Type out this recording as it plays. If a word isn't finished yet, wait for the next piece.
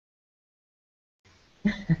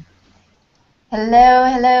Hello,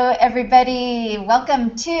 hello, everybody.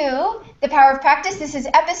 Welcome to The Power of Practice. This is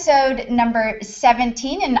episode number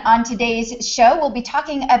 17, and on today's show, we'll be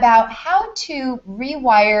talking about how to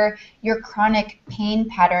rewire your chronic pain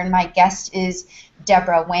pattern. My guest is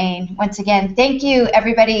Deborah Wayne. Once again, thank you,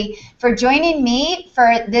 everybody, for joining me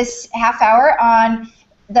for this half hour on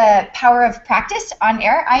The Power of Practice on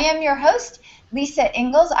air. I am your host, Lisa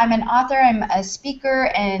Ingalls. I'm an author, I'm a speaker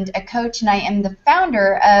and a coach, and I am the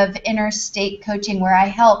founder of Inner State Coaching, where I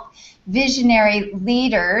help visionary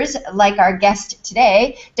leaders like our guest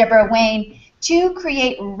today, Deborah Wayne, to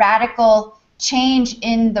create radical change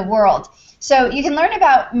in the world. So you can learn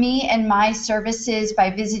about me and my services by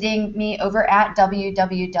visiting me over at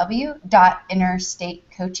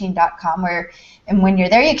www.innerstatecoaching.com, and when you're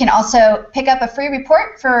there, you can also pick up a free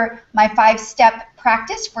report for my 5-step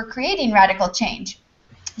practice for creating radical change.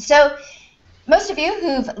 So most of you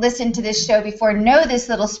who've listened to this show before know this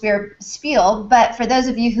little spiel, but for those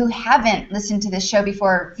of you who haven't listened to this show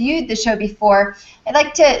before, viewed the show before, I'd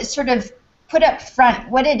like to sort of put up front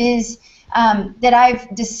what it is that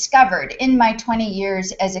I've discovered in my 20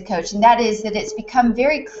 years as a coach, and that is that it's become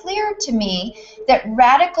very clear to me that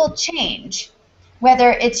radical change,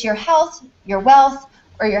 whether it's your health, your wealth,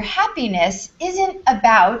 or your happiness, isn't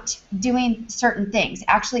about doing certain things.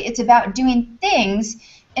 Actually, it's about doing things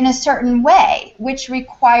in a certain way, which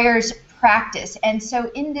requires practice. And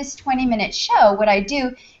so in this 20-minute show, what I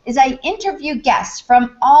do is I interview guests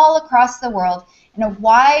from all across the world in a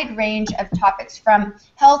wide range of topics, from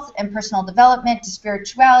health and personal development to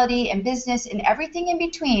spirituality and business and everything in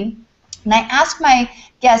between. And I ask my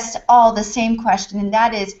guests all the same question, and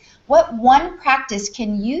that is, what one practice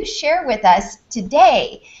can you share with us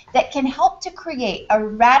today that can help to create a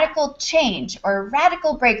radical change or a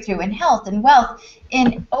radical breakthrough in health and wealth,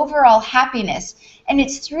 in overall happiness? And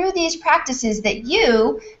it's through these practices that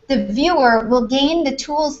you, the viewer, will gain the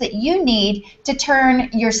tools that you need to turn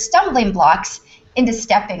your stumbling blocks into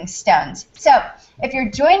stepping stones. So if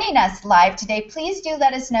you're joining us live today, please do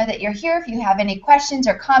let us know that you're here. If you have any questions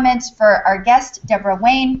or comments for our guest, Deborah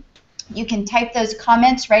Wayne, you can type those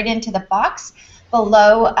comments right into the box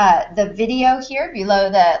below the video here, below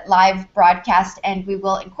the live broadcast, and we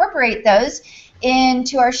will incorporate those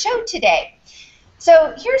into our show today.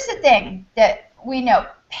 So here's the thing that we know.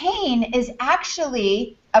 Pain is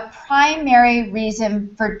actually a primary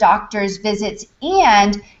reason for doctor's visits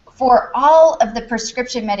and for all of the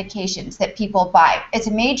prescription medications that people buy. It's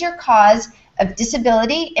a major cause of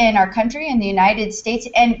disability in our country, in the United States,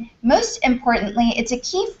 and most importantly, it's a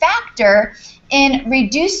key factor in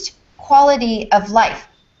reduced quality of life.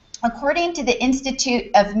 According to the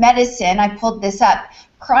Institute of Medicine, I pulled this up,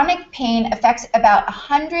 chronic pain affects about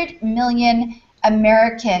 100 million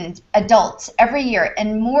American adults every year,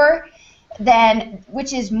 and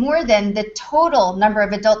which is more than the total number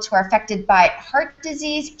of adults who are affected by heart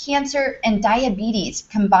disease, cancer, and diabetes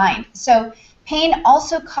combined. So pain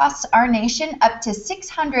also costs our nation up to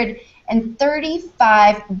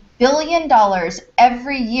 $635 billion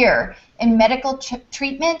every year in medical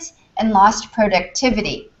treatments and lost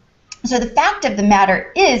productivity. So the fact of the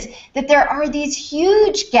matter is that there are these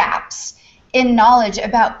huge gaps in knowledge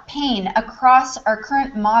about pain across our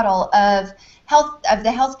current model of the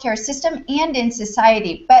healthcare system and in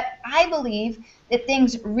society. But I believe that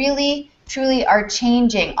things really, truly are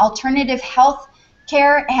changing. Alternative health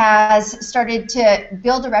care has started to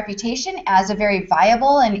build a reputation as a very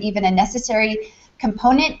viable and even a necessary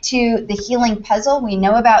component to the healing puzzle. We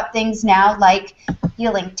know about things now like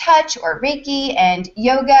healing touch or Reiki and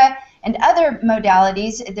yoga and other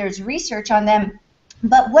modalities. There's research on them.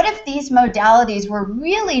 But what if these modalities were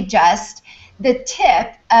really just the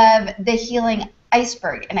tip of the healing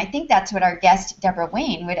iceberg? And I think that's what our guest, Deborah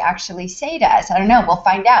Wayne, would actually say to us. I don't know. We'll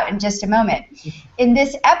find out in just a moment. In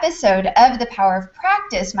this episode of The Power of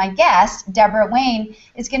Practice, my guest, Deborah Wayne,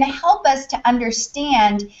 is going to help us to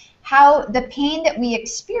understand how the pain that we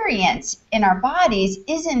experience in our bodies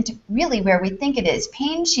isn't really where we think it is.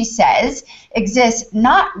 Pain, she says, exists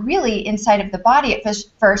not really inside of the body at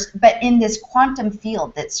first, but in this quantum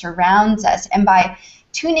field that surrounds us. And by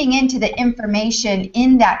tuning into the information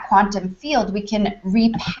in that quantum field, we can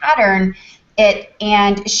repattern it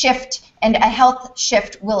and shift, and a health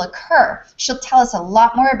shift will occur. She'll tell us a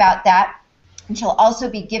lot more about that, and she'll also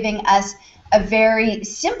be giving us a very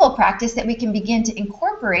simple practice that we can begin to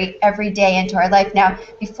incorporate every day into our life. Now,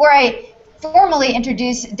 before I formally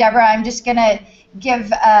introduce Deborah, I'm just going to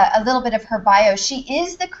give a little bit of her bio. She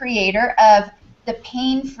is the creator of the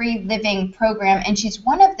Pain-Free Living program, and she's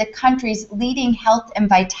one of the country's leading health and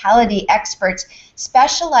vitality experts,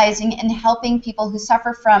 specializing in helping people who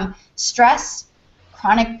suffer from stress,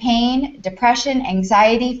 chronic pain, depression,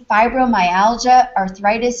 anxiety, fibromyalgia,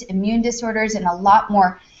 arthritis, immune disorders, and a lot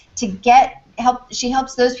more to get help. She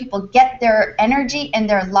helps those people get their energy and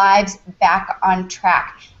their lives back on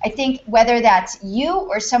track. I think whether that's you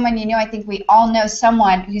or someone you know, I think we all know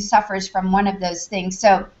someone who suffers from one of those things.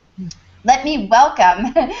 So let me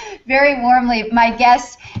welcome very warmly my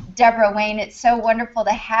guest, Deborah Wayne. It's so wonderful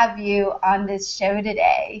to have you on this show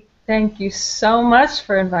today. Thank you so much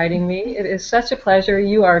for inviting me. It is such a pleasure.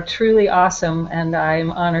 You are truly awesome, and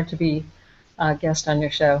I'm honored to be a guest on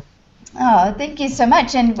your show. Oh, thank you so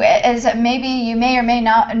much. And as maybe you may or may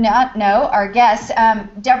not know, our guest,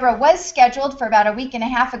 Deborah, was scheduled for about a week and a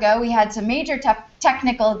half ago. We had some major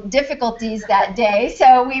technical difficulties that day,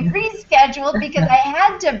 so we rescheduled because I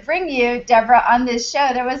had to bring you, Deborah, on this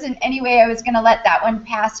show. There wasn't any way I was going to let that one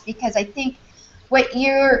pass, because I think what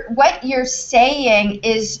you're saying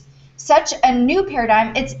is such a new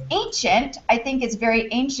paradigm. It's ancient. I think it's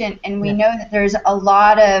very ancient, and we know that there's a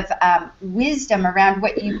lot of wisdom around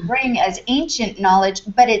what you bring as ancient knowledge,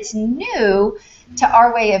 but it's new to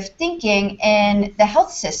our way of thinking in the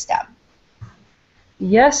health system.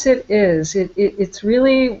 Yes, it is. It's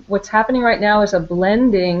really what's happening right now is a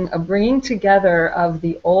blending, a bringing together of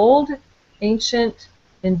the old, ancient,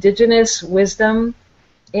 indigenous wisdom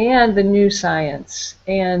and the new science.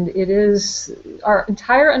 And it is, our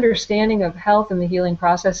entire understanding of health and the healing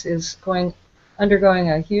process is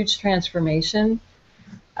undergoing a huge transformation.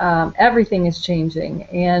 Everything is changing,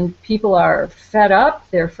 and people are fed up,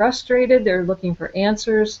 they're frustrated, they're looking for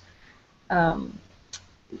answers.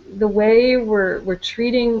 The way we're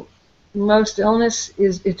treating most illness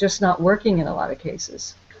is just not working in a lot of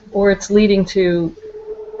cases, or it's leading to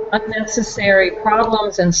unnecessary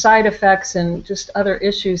problems and side effects and just other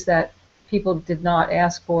issues that people did not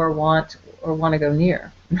ask for, want to go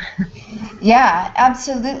near. Yeah,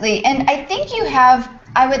 absolutely. And I think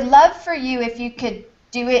I would love for you, if you could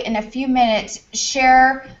do it in a few minutes,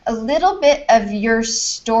 share a little bit of your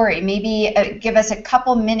story, maybe give us a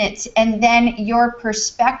couple minutes, and then your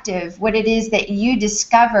perspective, what it is that you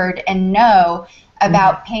discovered and know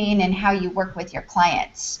about pain and how you work with your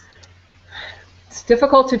clients. It's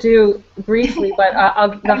difficult to do briefly, but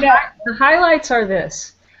the highlights are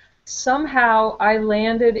this. Somehow I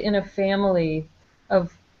landed in a family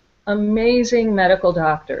of amazing medical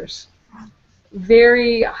doctors,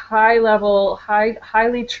 very high level,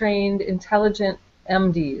 highly trained, intelligent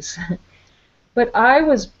MDs. But I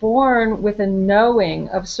was born with a knowing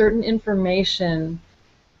of certain information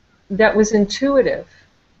that was intuitive.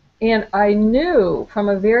 And I knew from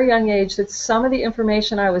a very young age that some of the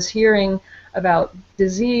information I was hearing about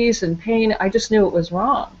disease and pain, I just knew it was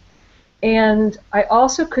wrong. And I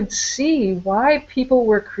also could see why people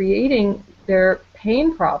were creating their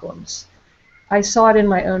pain problems. I saw it in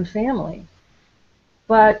my own family.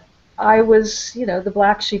 But I was, the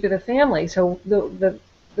black sheep of the family, so the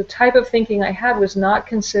type of thinking I had was not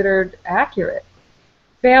considered accurate.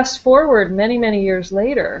 Fast forward many, many years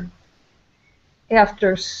later,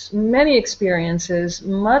 after many experiences,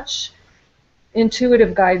 much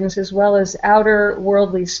intuitive guidance as well as outer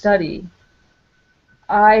worldly study,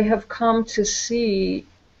 I have come to see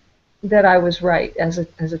that I was right as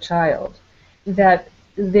a child, that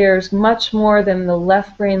there's much more than the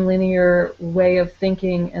left brain linear way of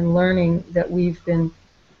thinking and learning that we've been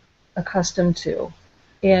accustomed to.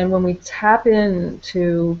 And when we tap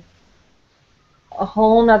into a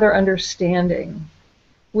whole nother understanding,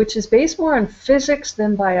 which is based more on physics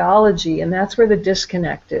than biology, and that's where the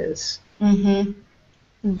disconnect is,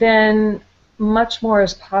 then much more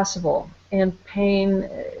is possible. And pain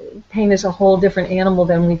is a whole different animal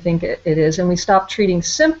than we think it is. And we stop treating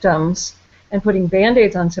symptoms and putting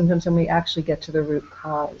Band-Aids on symptoms, and we actually get to the root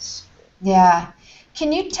cause. Yeah.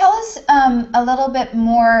 Can you tell us a little bit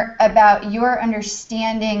more about your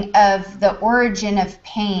understanding of the origin of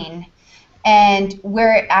pain and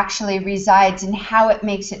where it actually resides and how it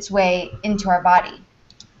makes its way into our body?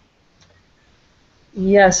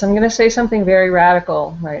 Yes, I'm going to say something very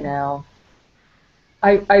radical right now.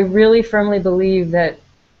 I really firmly believe that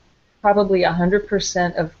probably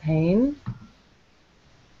 100% of pain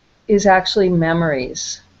is actually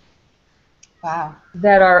memories. Wow.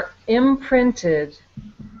 That are imprinted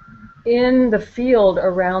in the field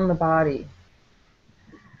around the body.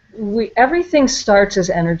 Everything starts as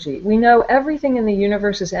energy. We know everything in the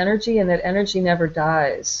universe is energy, and that energy never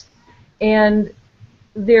dies. And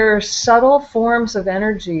there are subtle forms of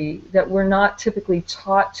energy that we're not typically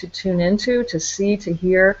taught to tune into, to see, to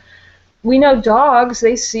hear. We know dogs,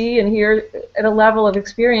 they see and hear at a level of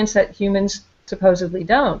experience that humans supposedly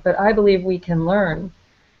don't, but I believe we can learn.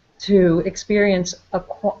 to experience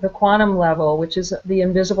the quantum level, which is the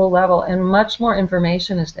invisible level, and much more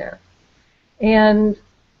information is there. And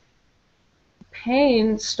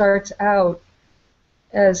pain starts out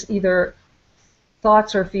as either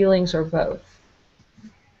thoughts or feelings or both.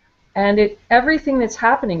 And everything that's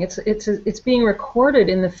happening, it's being recorded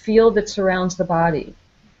in the field that surrounds the body.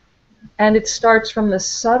 And it starts from the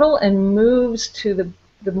subtle and moves to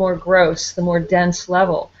the more gross, the more dense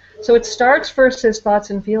level. So it starts first as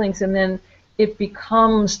thoughts and feelings, and then it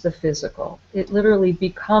becomes the physical. It literally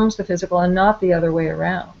becomes the physical and not the other way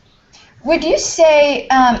around. Would you say,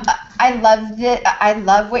 I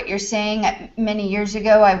love what you're saying. Many years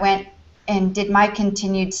ago, I went and did my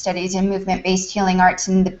continued studies in movement-based healing arts,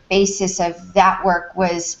 and the basis of that work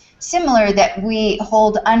was similar, that we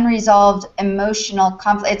hold unresolved emotional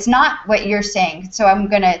conflict. It's not what you're saying, so I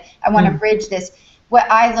want to bridge this. What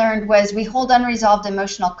I learned was we hold unresolved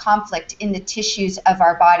emotional conflict in the tissues of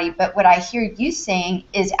our body, but what I hear you saying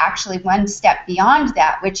is actually one step beyond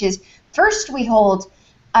that, which is first we hold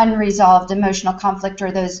unresolved emotional conflict or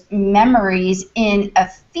those memories in a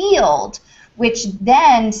field, which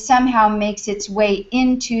then somehow makes its way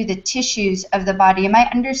into the tissues of the body. Am I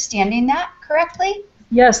understanding that correctly?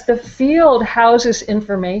 Yes, the field houses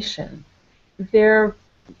information. There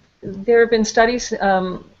have been studies,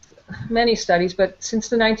 many studies, but since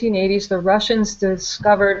the 1980s, the Russians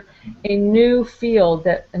discovered a new field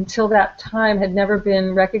that until that time had never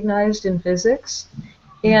been recognized in physics.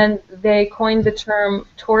 And they coined the term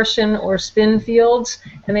torsion or spin fields,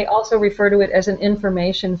 and they also refer to it as an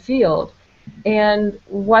information field. And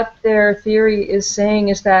what their theory is saying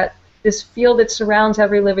is that this field that surrounds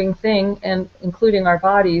every living thing, and including our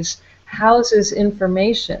bodies, houses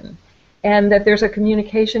information, and that there's a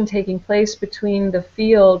communication taking place between the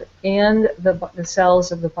field and the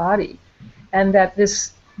cells of the body, and that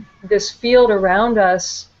this field around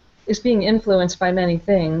us is being influenced by many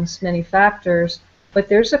things, many factors, but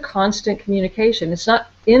there's a constant communication. It's not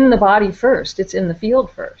in the body first, it's in the field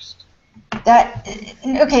first.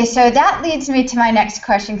 Okay, so that leads me to my next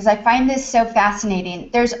question, because I find this so fascinating.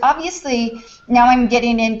 There's obviously, now I'm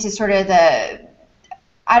getting into sort of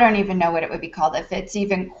I don't even know what it would be called, if it's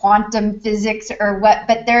even quantum physics or what,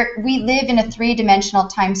 but we live in a three-dimensional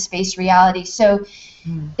time-space reality. So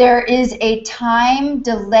there is a time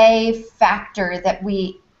delay factor that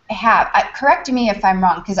we have. Correct me if I'm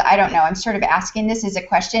wrong, because I don't know. I'm sort of asking this as a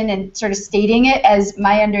question and sort of stating it as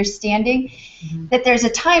my understanding, that there's a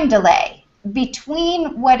time delay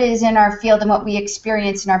between what is in our field and what we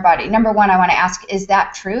experience in our body. Number one, I want to ask, is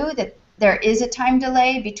that true, that there is a time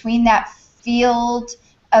delay between that field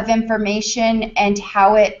of information and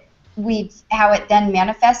how it then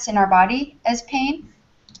manifests in our body as pain?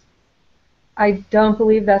 I don't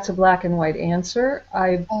believe that's a black and white answer.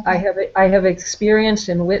 I have experienced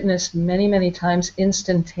and witnessed many, many times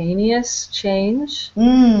instantaneous change.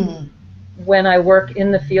 When I work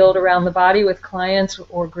in the field around the body with clients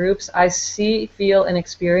or groups, I see, feel, and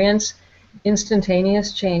experience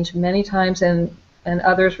instantaneous change many times, and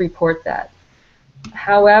others report that.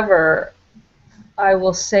 However, I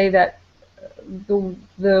will say that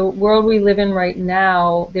the world we live in right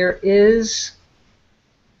now, there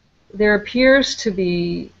appears to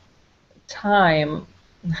be time.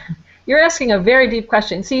 You're asking a very deep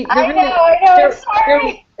question. See, I know,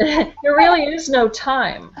 sorry. There really is no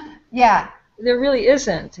time. Yeah. There really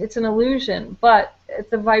isn't. It's an illusion. But at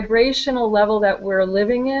the vibrational level that we're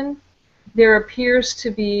living in, there appears to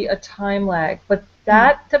be a time lag. But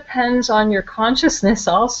that depends on your consciousness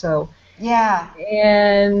also. Yeah.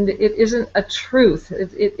 And it isn't a truth.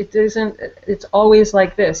 It isn't. It's always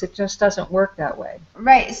like this. It just doesn't work that way.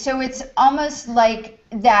 Right. So it's almost like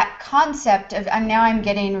that concept of, and now I'm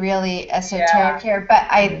getting really esoteric here, but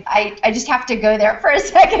I just have to go there for a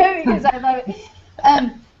second because I love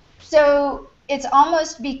it. So it's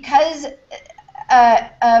almost because of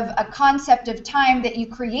a concept of time that you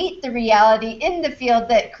create the reality in the field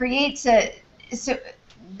that creates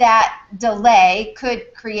that delay could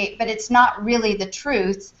create, but it's not really the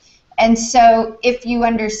truth. And so if you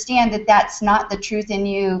understand that that's not the truth and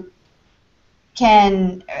you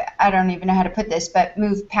can, I don't even know how to put this, but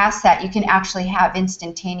move past that, you can actually have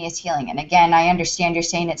instantaneous healing. And again, I understand you're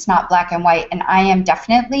saying it's not black and white, and I am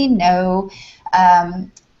definitely no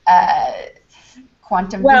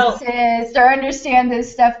quantum physicist or understand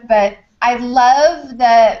this stuff, but I love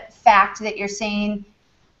the fact that you're saying,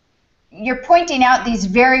 you're pointing out these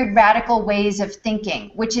very radical ways of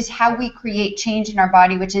thinking, which is how we create change in our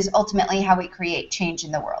body, which is ultimately how we create change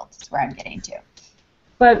in the world. That's where I'm getting to.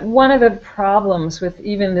 But one of the problems with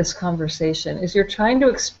even this conversation is you're trying to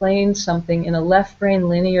explain something in a left brain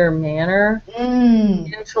linear manner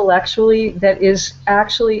intellectually that is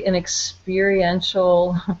actually an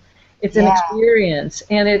experiential, it's an experience,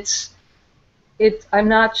 and I'm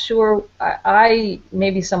not sure,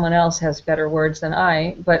 maybe someone else has better words than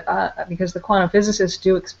I, but because the quantum physicists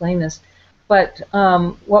do explain this, but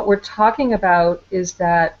what we're talking about is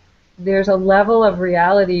that there's a level of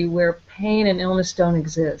reality where pain and illness don't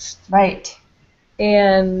exist. Right.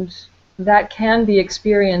 And that can be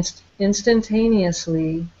experienced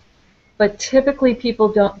instantaneously, but typically people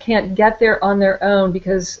can't get there on their own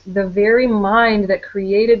because the very mind that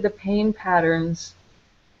created the pain patterns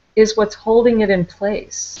is what's holding it in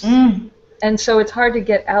place. And so it's hard to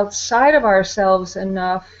get outside of ourselves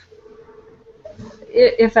enough,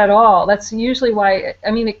 if at all. That's usually why,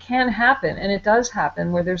 I mean, it can happen, and it does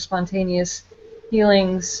happen, where there's spontaneous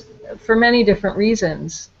healings for many different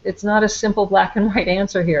reasons. It's not a simple black and white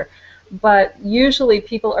answer here. But usually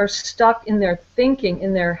people are stuck in their thinking,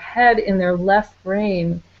 in their head, in their left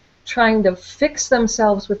brain, trying to fix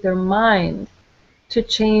themselves with their mind to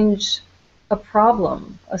change a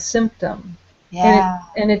problem, a symptom. Yeah.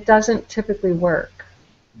 And it doesn't typically work.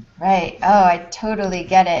 Right. Oh, I totally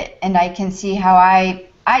get it. And I can see how I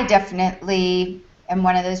definitely am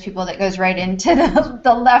one of those people that goes right into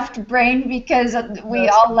the left brain because we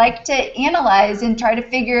all like to analyze and try to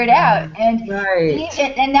figure it out. And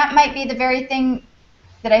and that might be the very thing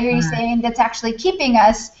that I hear you saying that's actually keeping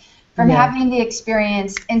us from having the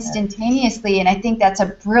experience instantaneously. And I think that's a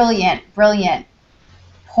brilliant, brilliant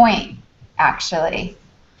point, actually.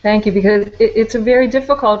 Thank you, because it's very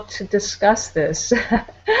difficult to discuss this.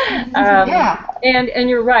 And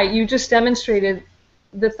you're right, you just demonstrated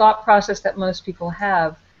the thought process that most people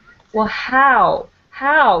have. Well, how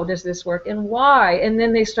does this work and why? And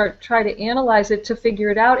then they try to analyze it to figure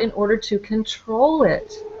it out in order to control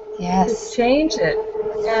it, to change it.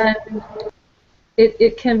 And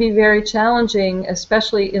it can be very challenging,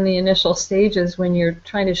 especially in the initial stages when you're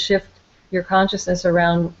trying to shift your consciousness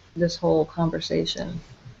around this whole conversation.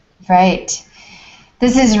 Right.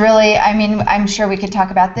 This is really, I mean, I'm sure we could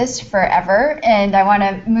talk about this forever, and I want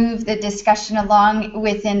to move the discussion along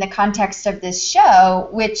within the context of this show,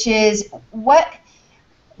 which is, what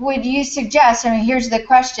would you suggest? I mean, here's the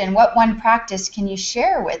question: what one practice can you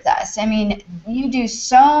share with us? I mean, you do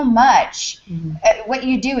so much. What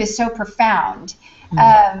you do is so profound.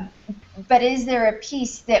 But is there a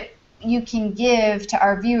piece that you can give to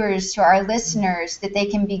our viewers, to our listeners, that they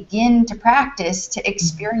can begin to practice to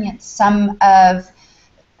experience some of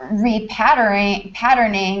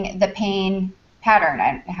patterning the pain pattern?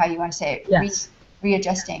 I don't know how you want to say it. Yes.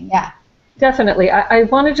 Readjusting. Yeah. Definitely. I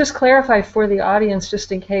want to just clarify for the audience,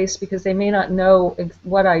 just in case, because they may not know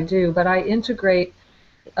what I do, but I integrate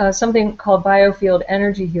something called biofield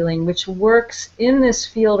energy healing, which works in this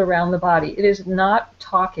field around the body. It is not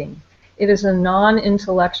talking. It is a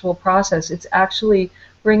non-intellectual process. It's actually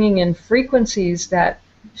bringing in frequencies that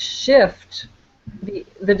shift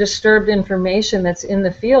the disturbed information that's in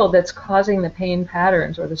the field that's causing the pain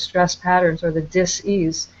patterns or the stress patterns or the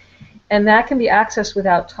dis-ease. And that can be accessed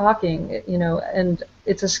without talking, you know, and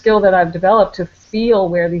it's a skill that I've developed to feel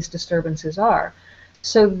where these disturbances are.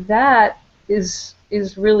 So that is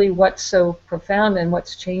really what's so profound and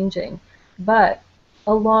what's changing. But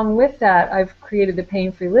along with that, I've created the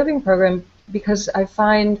Pain-Free Living program because I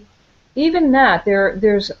find even that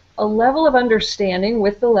there's a level of understanding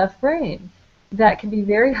with the left brain that can be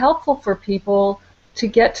very helpful for people to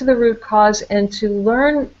get to the root cause and to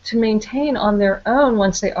learn to maintain on their own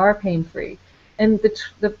once they are pain-free. And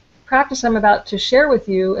the practice I'm about to share with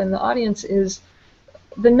you and the audience is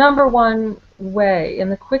the number one way and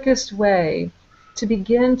the quickest way to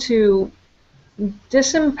begin to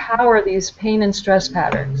disempower these pain and stress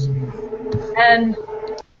patterns. And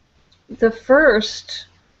the first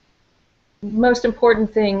most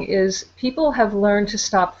important thing is people have learned to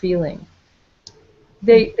stop feeling.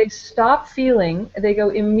 They stop feeling, they go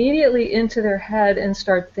immediately into their head and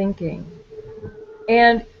start thinking.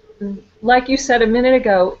 And like you said a minute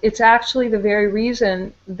ago, it's actually the very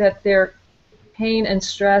reason that their pain and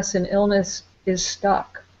stress and illness is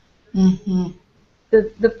stuck.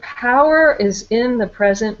 The power is in the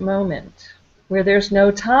present moment, where there's no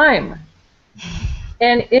time.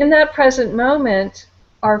 And in that present moment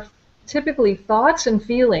are typically thoughts and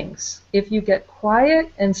feelings. If you get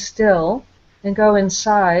quiet and still and go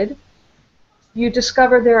inside, you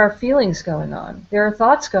discover there are feelings going on. There are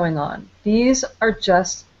thoughts going on. These are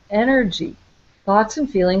just energy. Thoughts and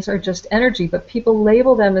feelings are just energy, but people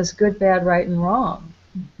label them as good, bad, right, and wrong.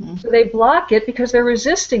 Mm-hmm. So they block it because they're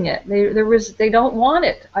resisting it. They don't want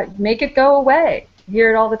it. Make it go away. I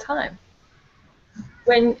hear it all the time.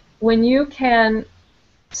 When you can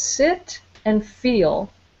sit and feel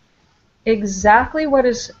exactly what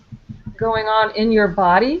is going on in your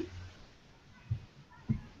body,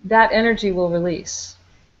 that energy will release.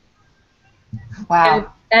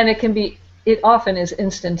 Wow. And it can be, it often is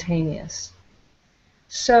instantaneous.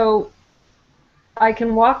 So I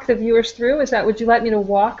can walk the viewers through. Would you like me to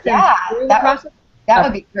walk them Yeah, through the process? that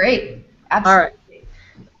would Okay. be great. All right. Absolutely.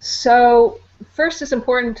 So first, it's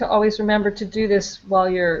important to always remember to do this while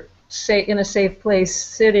you're in a safe place,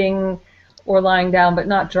 sitting or lying down, but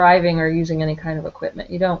not driving or using any kind of equipment.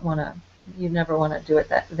 You never want to do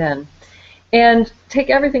it then. And take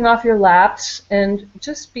everything off your laps and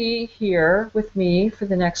just be here with me for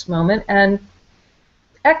the next moment and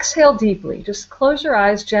exhale deeply. Just close your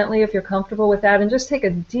eyes gently if you're comfortable with that and just take a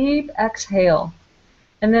deep exhale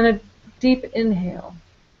and then a deep inhale,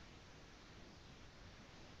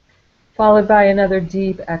 followed by another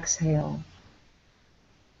deep exhale.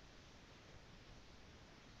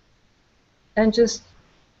 And just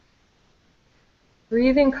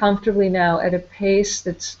breathing comfortably now at a pace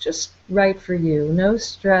that's just right for you. No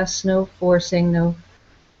stress, no forcing, no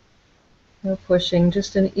pushing,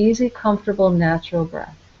 just an easy, comfortable, natural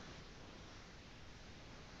breath.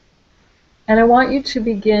 And I want you to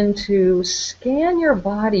begin to scan your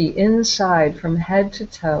body inside from head to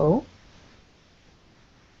toe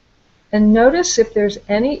and notice if there's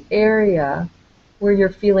any area where you're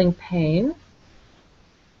feeling pain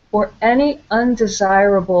or any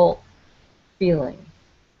undesirable feeling.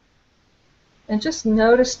 And just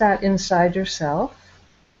notice that inside yourself.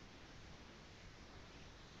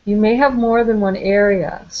 You may have more than one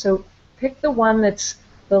area, so pick the one that's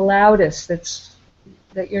the loudest,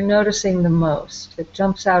 that you're noticing the most, that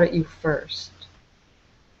jumps out at you first.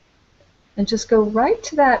 And just go right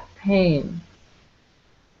to that pain.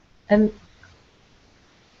 And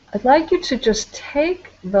I'd like you to just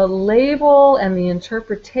take the label and the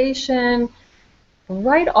interpretation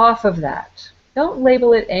right off of that. Don't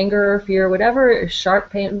label it anger or fear, whatever, sharp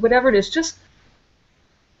pain, whatever it is, just,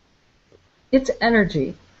 it's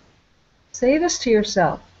energy. Say this to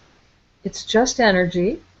yourself. It's just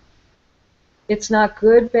energy. It's not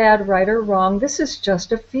good, bad, right, or wrong. This is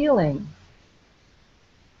just a feeling.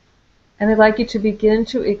 And I'd like you to begin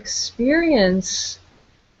to experience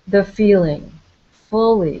the feeling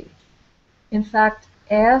fully. In fact,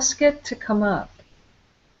 ask it to come up.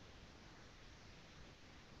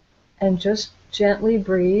 And just gently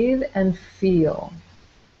breathe and feel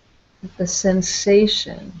the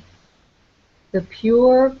sensation, the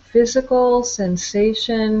pure physical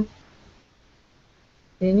sensation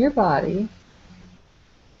in your body,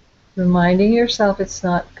 reminding yourself it's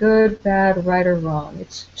not good, bad, right, or wrong.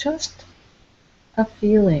 It's just a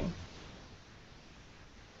feeling.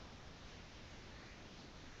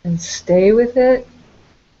 And stay with it.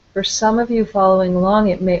 For some of you following along,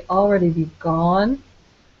 it may already be gone.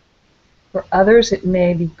 For others, it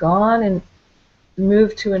may be gone and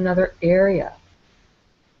move to another area.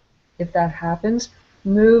 If that happens,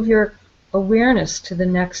 move your awareness to the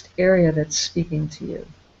next area that's speaking to you,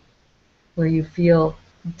 where you feel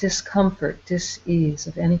discomfort, dis-ease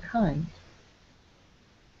of any kind.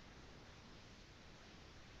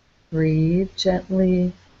 Breathe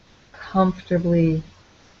gently, comfortably,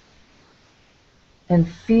 and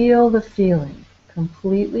feel the feeling.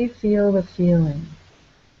 Completely feel the feeling.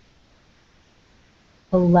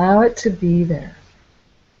 Allow it to be there.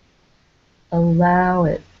 Allow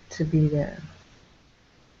it to be there.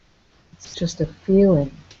 It's just a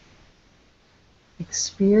feeling.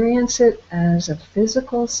 Experience it as a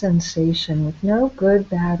physical sensation with no good,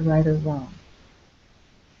 bad, right, or wrong.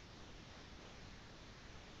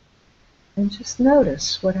 And just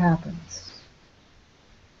notice what happens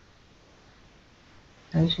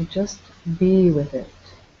as you just be with it.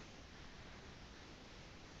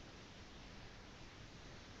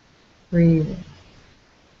 Breathing,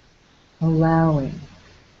 allowing,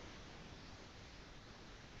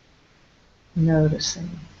 noticing.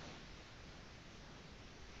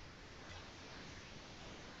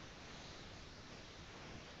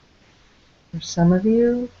 For some of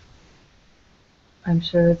you, I'm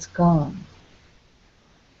sure it's gone.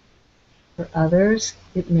 For others,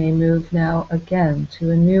 it may move now again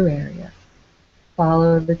to a new area.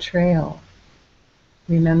 Follow the trail.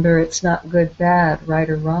 Remember, it's not good, bad, right,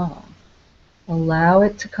 or wrong. Allow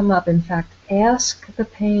it to come up. In fact, ask the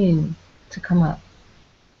pain to come up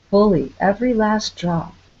fully, every last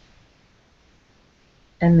drop.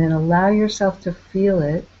 And then allow yourself to feel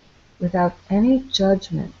it without any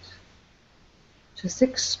judgment. Just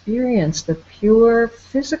experience the pure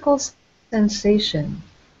physical sensation,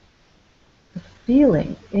 the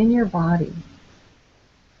feeling in your body.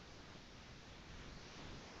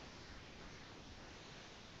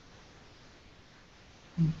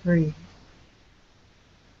 And breathe.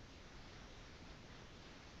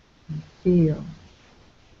 And feel.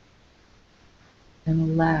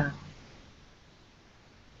 And allow.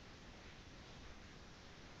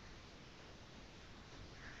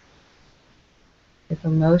 If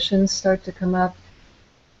emotions start to come up,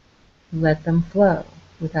 let them flow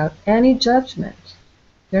without any judgment.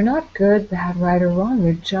 They're not good, bad, right, or wrong.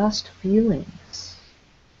 They're just feelings.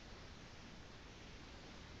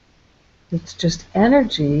 It's just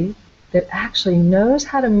energy that actually knows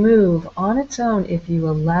how to move on its own if you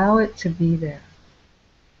allow it to be there.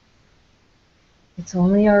 It's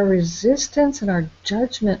only our resistance and our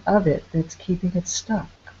judgment of it that's keeping it stuck.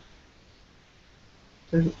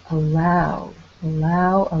 So allow,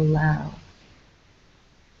 allow, allow.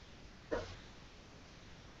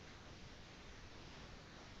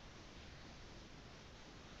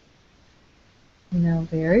 Now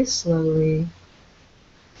very slowly,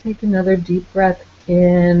 take another deep breath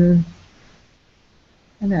in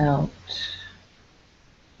and out.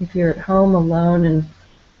 If you're at home alone, and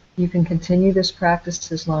you can continue this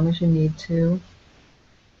practice as long as you need to.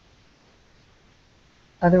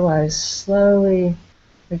 Otherwise, slowly,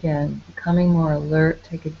 again, becoming more alert,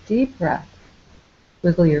 take a deep breath.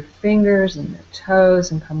 Wiggle your fingers and your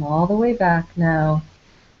toes and come all the way back now,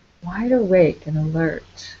 wide awake and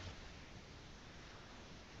alert.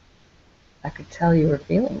 I could tell you were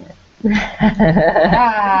feeling it.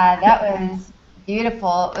 Yeah, that was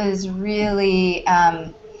beautiful. It was really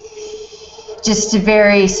just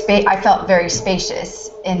I felt very spacious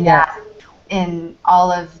in that, in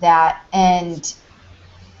all of that. And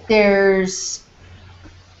there's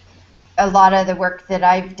a lot of the work that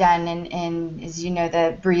I've done, and as you know,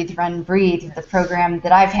 the Breathe, Run, Breathe, the program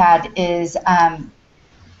that I've had is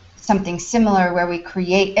something similar where we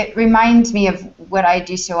create, it reminds me of what I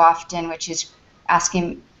do so often, which is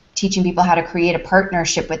teaching people how to create a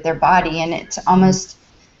partnership with their body. And it's almost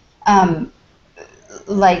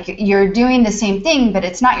like you're doing the same thing, but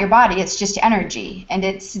it's not your body, it's just energy. And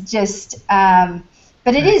it's just,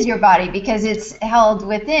 but it is your body because it's held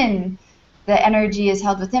within, the energy is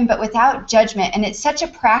held within, but without judgment. And it's such a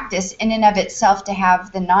practice in and of itself to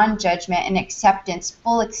have the non-judgment and acceptance,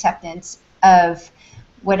 full acceptance of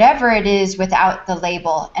whatever it is without the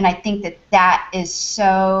label. And I think that that is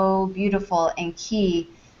so beautiful and key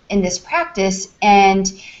in this practice.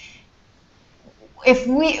 And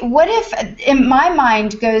what if, in my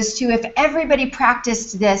mind goes to, if everybody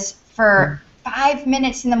practiced this for 5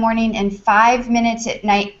 minutes in the morning and 5 minutes at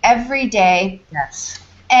night every day. Yes.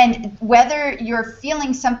 And whether you're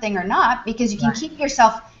feeling something or not, because you can keep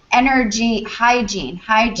yourself energy hygiene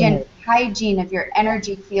of your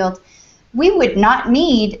energy field, we would not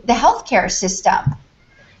need the healthcare system.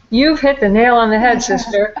 You've hit the nail on the head,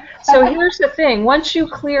 sister. So here's the thing. Once you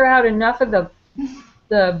clear out enough of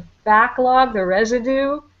the backlog, the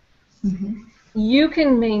residue, you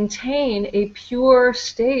can maintain a pure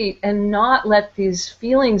state and not let these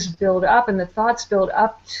feelings build up and the thoughts build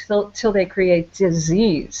up till they create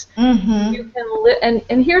disease. You can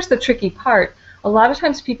and here's the tricky part. A lot of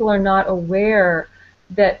times people are not aware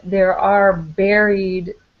that there are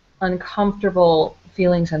buried, uncomfortable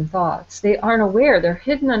feelings and thoughts. They aren't aware. They're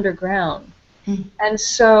hidden underground. And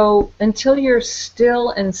so until you're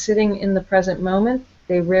still and sitting in the present moment,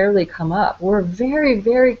 they rarely come up. We're very,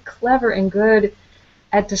 very clever and good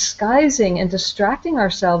at disguising and distracting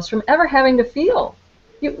ourselves from ever having to feel.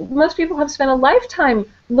 Most people have spent a lifetime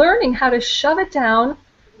learning how to shove it down,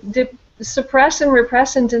 suppress and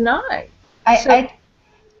repress and deny. I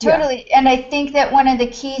totally, and I think that one of the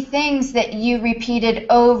key things that you repeated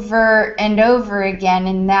over and over again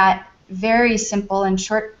in that very simple and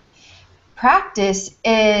short practice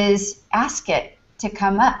is ask it to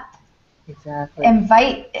come up. Exactly.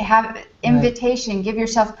 Have invitation, give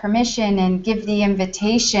yourself permission and give the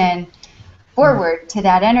invitation forward to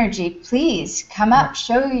that energy. Please come up,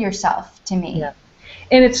 show yourself to me. Yeah.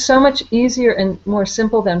 And it's so much easier and more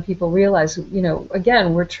simple than people realize. You know,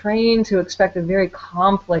 again, we're trained to expect a very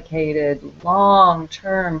complicated,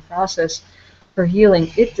 long-term process for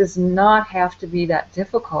healing. It does not have to be that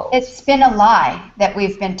difficult. It's been a lie that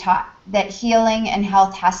we've been taught, that healing and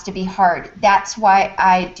health has to be hard. That's why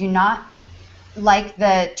I do not like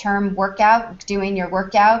the term workout, doing your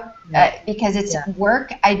workout, because it's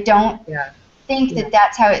work. I don't think that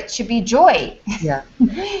that's how it should be. Joy.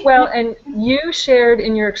 Well, and you shared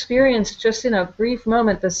in your experience, just in a brief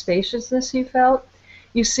moment, the spaciousness you felt.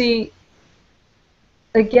 You see,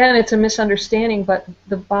 again, it's a misunderstanding, but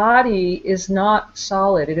the body is not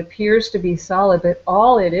solid. It appears to be solid, but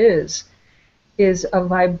all it is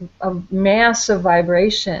a mass of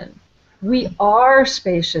vibration. We are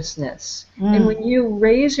spaciousness. And when you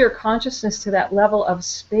raise your consciousness to that level of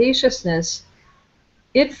spaciousness,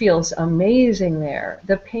 it feels amazing there.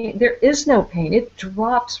 The pain, there is no pain. It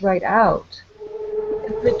drops right out.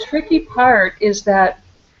 The tricky part is that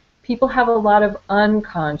people have a lot of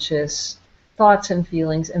unconscious thoughts and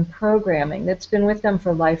feelings and programming that's been with them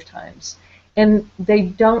for lifetimes. And they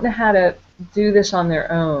don't know how to do this on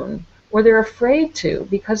their own, or they're afraid to,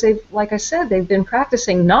 because they've, like I said, they've been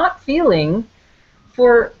practicing not feeling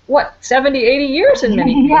for, 70, 80 years in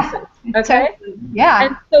many cases. Okay? Yeah.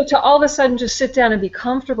 And so to all of a sudden just sit down and be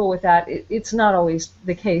comfortable with that, it's not always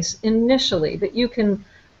the case initially, that you can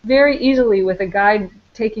very easily, with a guide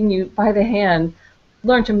taking you by the hand,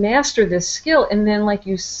 learn to master this skill, and then, like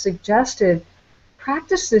you suggested,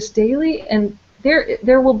 practice this daily, and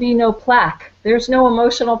there will be no plaque. There's no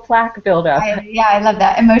emotional plaque buildup. I love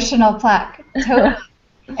that, emotional plaque. Totally.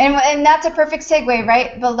 And that's a perfect segue.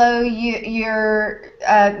 Right below your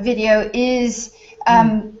video is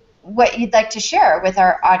what you'd like to share with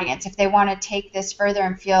our audience if they want to take this further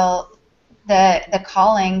and feel the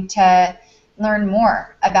calling to learn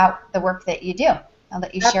more about the work that you do. I'll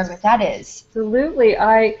let you share what that is. Absolutely.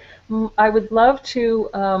 I would love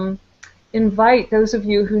to invite those of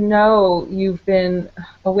you who know you've been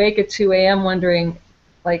awake at 2 a.m. wondering,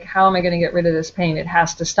 like, how am I going to get rid of this pain? It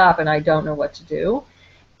has to stop, and I don't know what to do.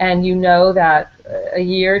 And you know that a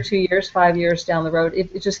year, 2 years, 5 years down the road,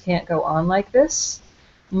 it just can't go on like this.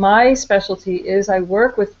 My specialty is I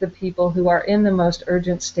work with the people who are in the most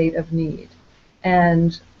urgent state of need.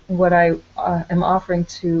 And what I am offering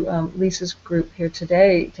to Lisa's group here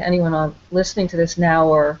today, to anyone listening to this now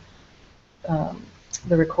or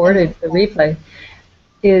the replay,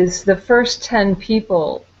 is the first 10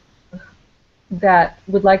 people that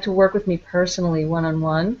would like to work with me personally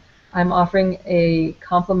one-on-one. I'm offering a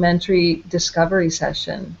complimentary discovery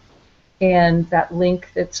session, and that link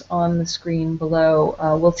that's on the screen below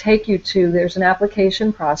will take you to, there's an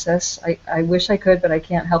application process. I wish I could, but I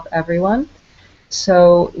can't help everyone.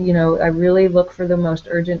 So, I really look for the most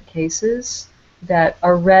urgent cases that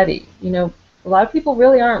are ready. A lot of people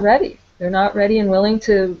really aren't ready. They're not ready and willing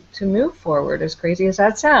to move forward, as crazy as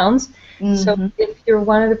that sounds. So if you're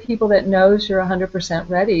one of the people that knows you're 100%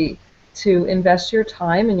 ready to invest your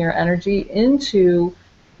time and your energy into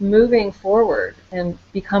moving forward and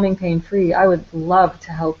becoming pain-free, I would love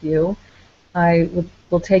to help you.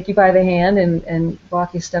 Will take you by the hand and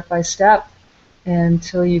walk you step by step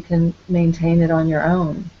until you can maintain it on your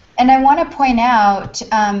own. And I want to point out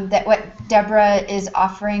that what Deborah is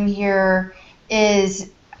offering here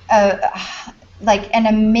is like an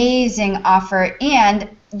amazing offer, and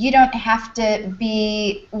you don't have to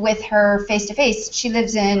be with her face to face. She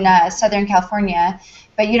lives in Southern California,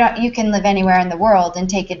 but you can live anywhere in the world and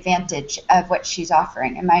take advantage of what she's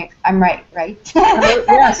offering. I'm right?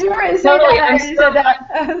 Yes, totally.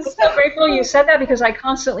 I'm so grateful you said that, because I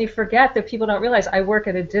constantly forget that people don't realize I work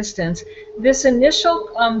at a distance. This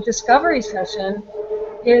initial discovery session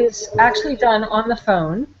is actually done on the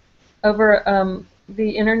phone over the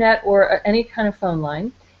internet or any kind of phone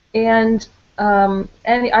line, and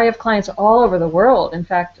I have clients all over the world. In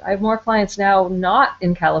fact, I have more clients now not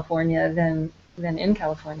in California than in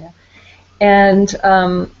California. And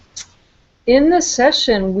in this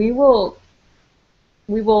session, we will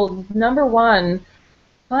number one,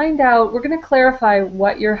 find out, we're going to clarify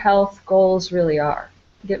what your health goals really are.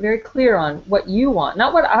 Get very clear on what you want,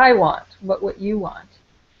 not what I want, but what you want.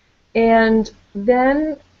 And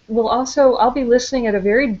then I'll be listening at a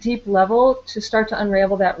very deep level to start to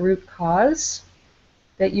unravel that root cause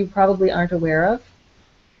that you probably aren't aware of.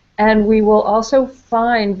 And we will also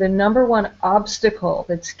find the number one obstacle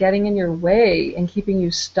that's getting in your way and keeping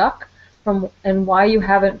you stuck and why you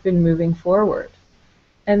haven't been moving forward.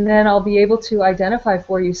 And then I'll be able to identify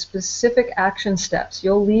for you specific action steps.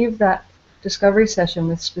 You'll leave that discovery session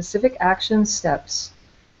with specific action steps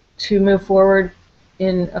to move forward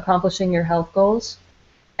in accomplishing your health goals.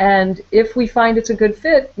 And if we find it's a good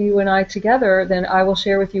fit, you and I together, then I will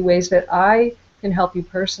share with you ways that I can help you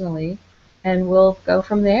personally, and we'll go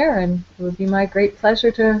from there, and it would be my great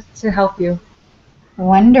pleasure to help you.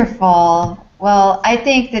 Wonderful. Well, I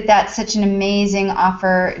think that that's such an amazing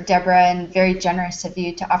offer, Deborah, and very generous of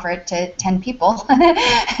you to offer it to 10 people.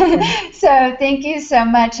 So thank you so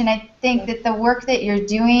much. And I think that the work that you're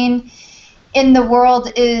doing in the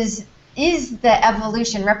world is the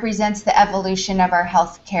evolution, represents the evolution of our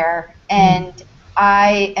healthcare. And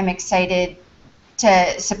I am excited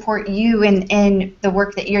to support you in the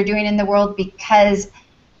work that you're doing in the world, because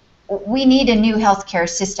we need a new healthcare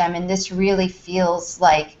system, and this really feels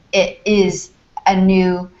like it is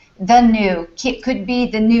could be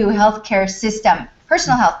the new healthcare system.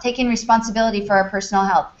 Personal health, taking responsibility for our personal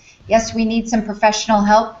health. Yes, we need some professional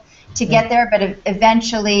help to get there, but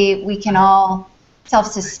eventually we can all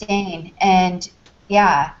self-sustain. And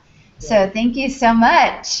so thank you so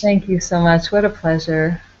much. Thank you so much. What a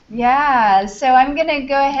pleasure. Yeah, so I'm going to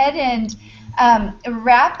go ahead and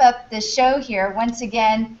wrap up the show here. Once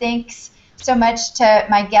again, thanks so much to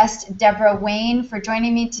my guest, Deborah Wayne, for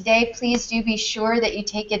joining me today. Please do be sure that you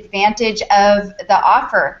take advantage of the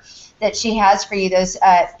offer that she has for you, those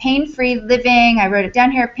pain-free living. I wrote it down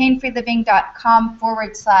here,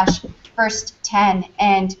 painfreeliving.com/first10,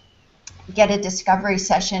 and get a discovery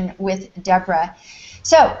session with Deborah.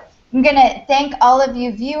 So I'm going to thank all of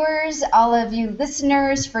you viewers, all of you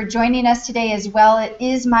listeners for joining us today as well. It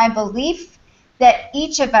is my belief that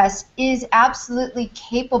each of us is absolutely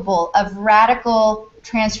capable of radical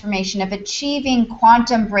transformation, of achieving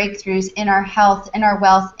quantum breakthroughs in our health, in our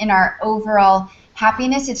wealth, in our overall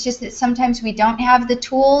happiness. It's just that sometimes we don't have the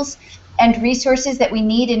tools and resources that we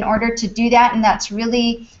need in order to do that, and that's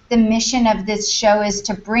really the mission of this show, is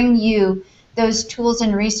to bring you those tools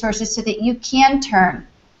and resources so that you can turn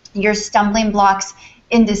your stumbling blocks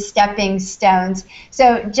into stepping stones.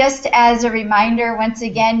 So just as a reminder, once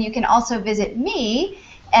again, you can also visit me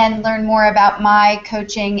and learn more about my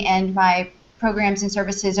coaching and my programs and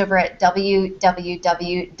services over at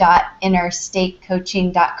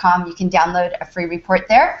www.innerstatecoaching.com. You can download a free report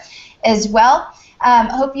there as well.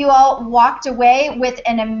 Hope you all walked away with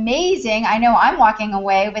an amazing, I know I'm walking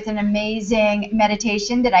away with an amazing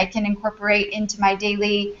meditation that I can incorporate into my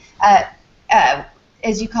daily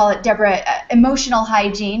as you call it, Deborah, emotional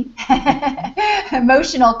hygiene,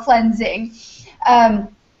 emotional cleansing. And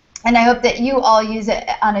I hope that you all use it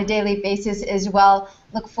on a daily basis as well.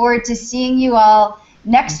 Look forward to seeing you all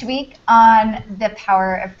next week on The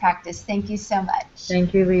Power of Practice. Thank you so much.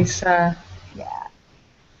 Thank you, Lisa. Yeah.